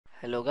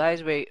Hello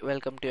guys,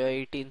 welcome to your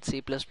 18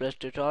 C++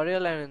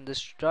 tutorial, and in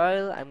this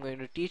tutorial I'm going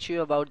to teach you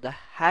about the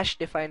hash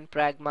defined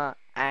pragma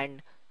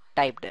and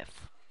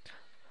typedef.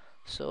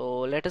 So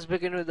let us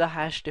begin with the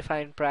hash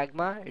defined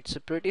pragma. It's a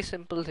pretty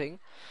simple thing.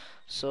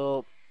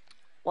 So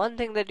one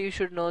thing that you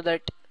should know,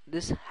 that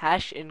this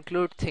hash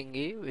include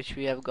thingy which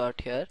we have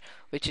got here,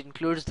 which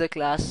includes the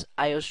class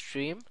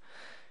IOStream,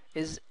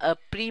 is a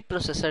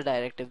preprocessor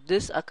directive.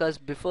 This occurs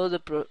before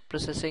the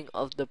processing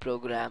of the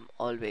program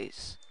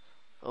always.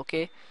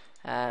 Okay,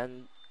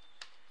 and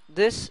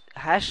this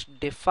hash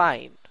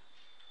define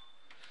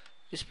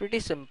is pretty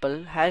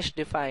simple. Hash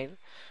define,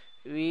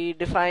 we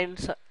define,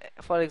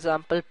 for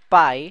example,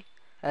 pi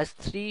as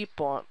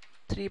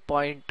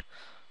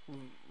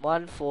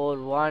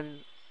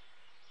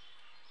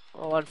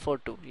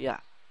 3.141142.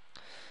 Yeah.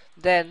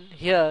 Then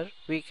here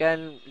we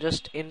can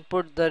just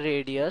input the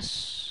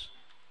radius.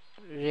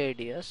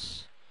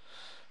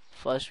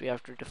 First we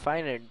have to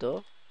define it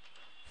though.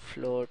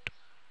 Float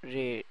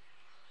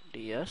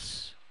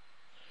radius.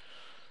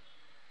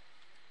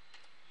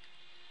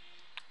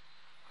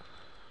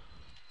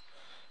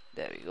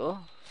 There we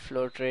go.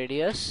 Float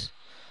radius.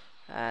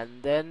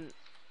 And then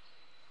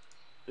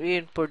we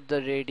input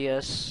the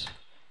radius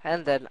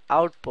and then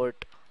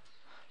output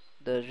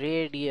the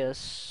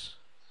radius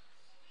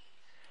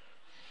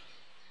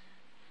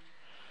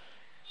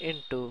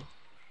into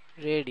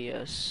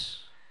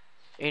radius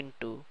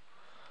into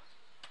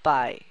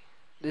pi.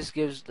 This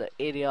gives the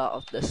area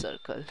of the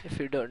circle. If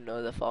you don't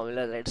know the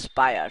formula, that's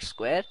pi r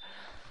square,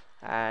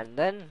 and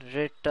then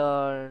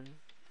return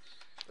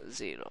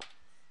 0.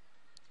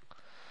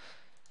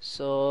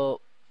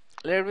 So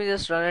let me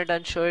just run it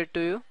and show it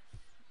to you.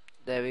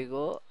 There we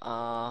go.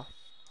 I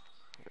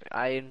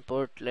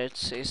input, let's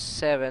say,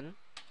 7,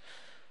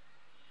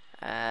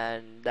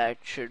 and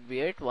that should be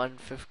it.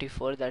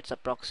 154, that's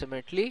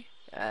approximately,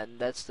 and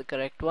that's the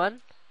correct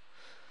one.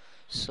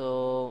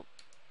 So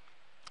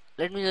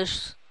let me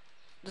just,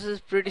 this is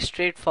pretty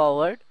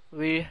straightforward.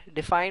 We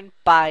define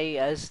pi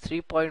as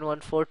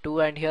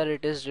 3.142 and here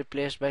it is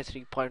replaced by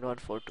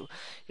 3.142.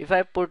 If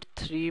I put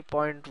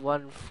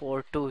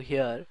 3.142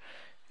 here,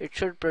 it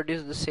should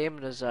produce the same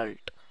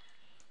result.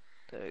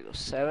 There we go,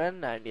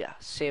 7, and yeah,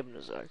 same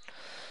result.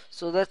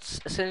 So that's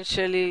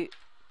essentially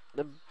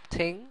the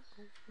thing,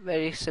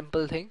 very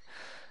simple thing.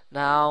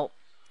 Now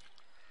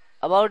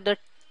about the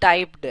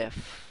typedef.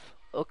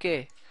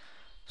 Okay,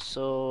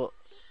 so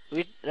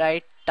we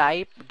write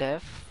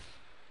typedef,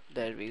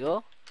 there we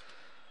go,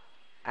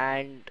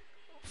 and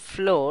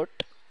float,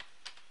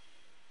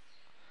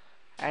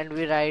 and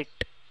we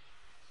write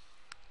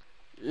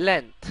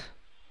length.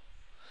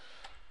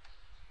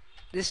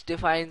 This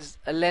defines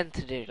a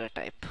length data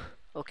type.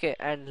 Okay,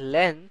 and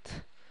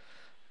length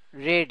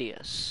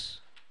radius,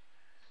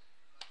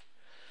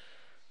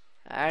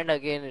 and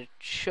again it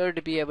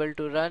should be able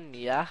to run.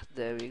 Yeah,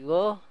 there we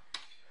go,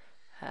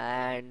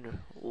 and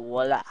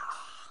voila.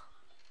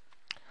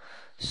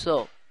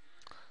 So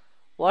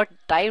what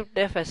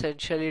typedef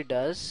essentially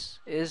does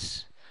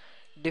is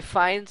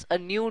defines a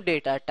new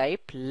data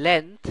type,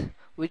 length,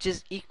 which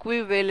is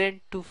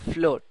equivalent to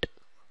float.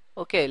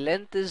 Okay,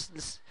 length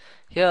is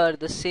here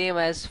the same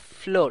as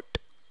float.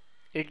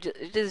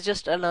 It is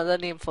just another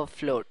name for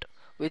float,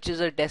 which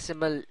is a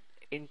decimal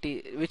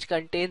which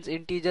contains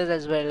integers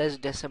as well as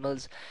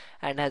decimals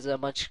and has a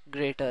much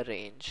greater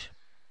range.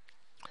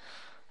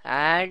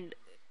 And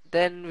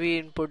then we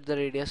input the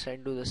radius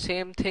and do the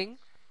same thing.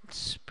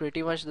 It's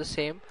pretty much the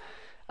same.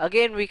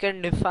 Again, we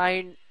can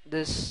define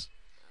this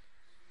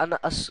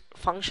a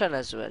function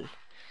as well.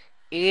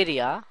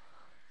 Area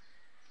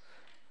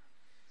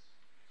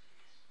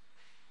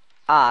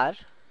r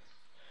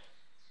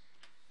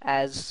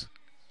as,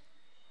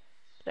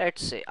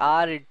 let's say,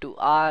 r into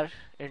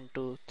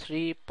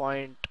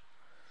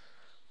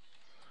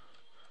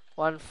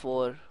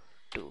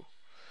 3.142,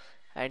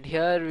 and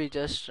here we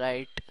just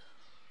write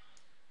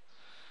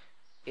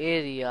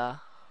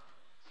area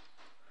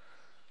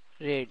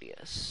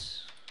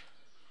radius.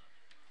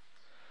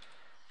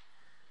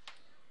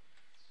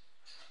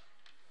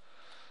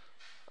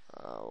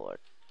 What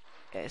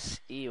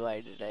SE,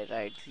 why did I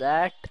write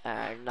that?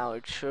 And now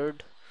it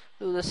should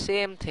do the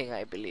same thing,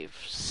 I believe.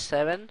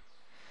 7,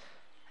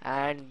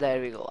 and there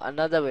we go.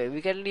 Another way,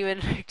 we can even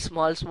write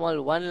small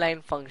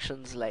one-line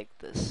functions like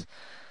this.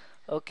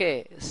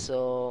 Okay,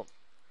 so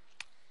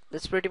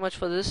that's pretty much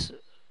for this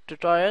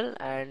tutorial,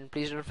 and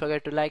please don't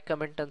forget to like,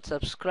 comment and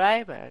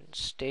subscribe, and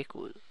stay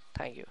cool.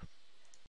 Thank you.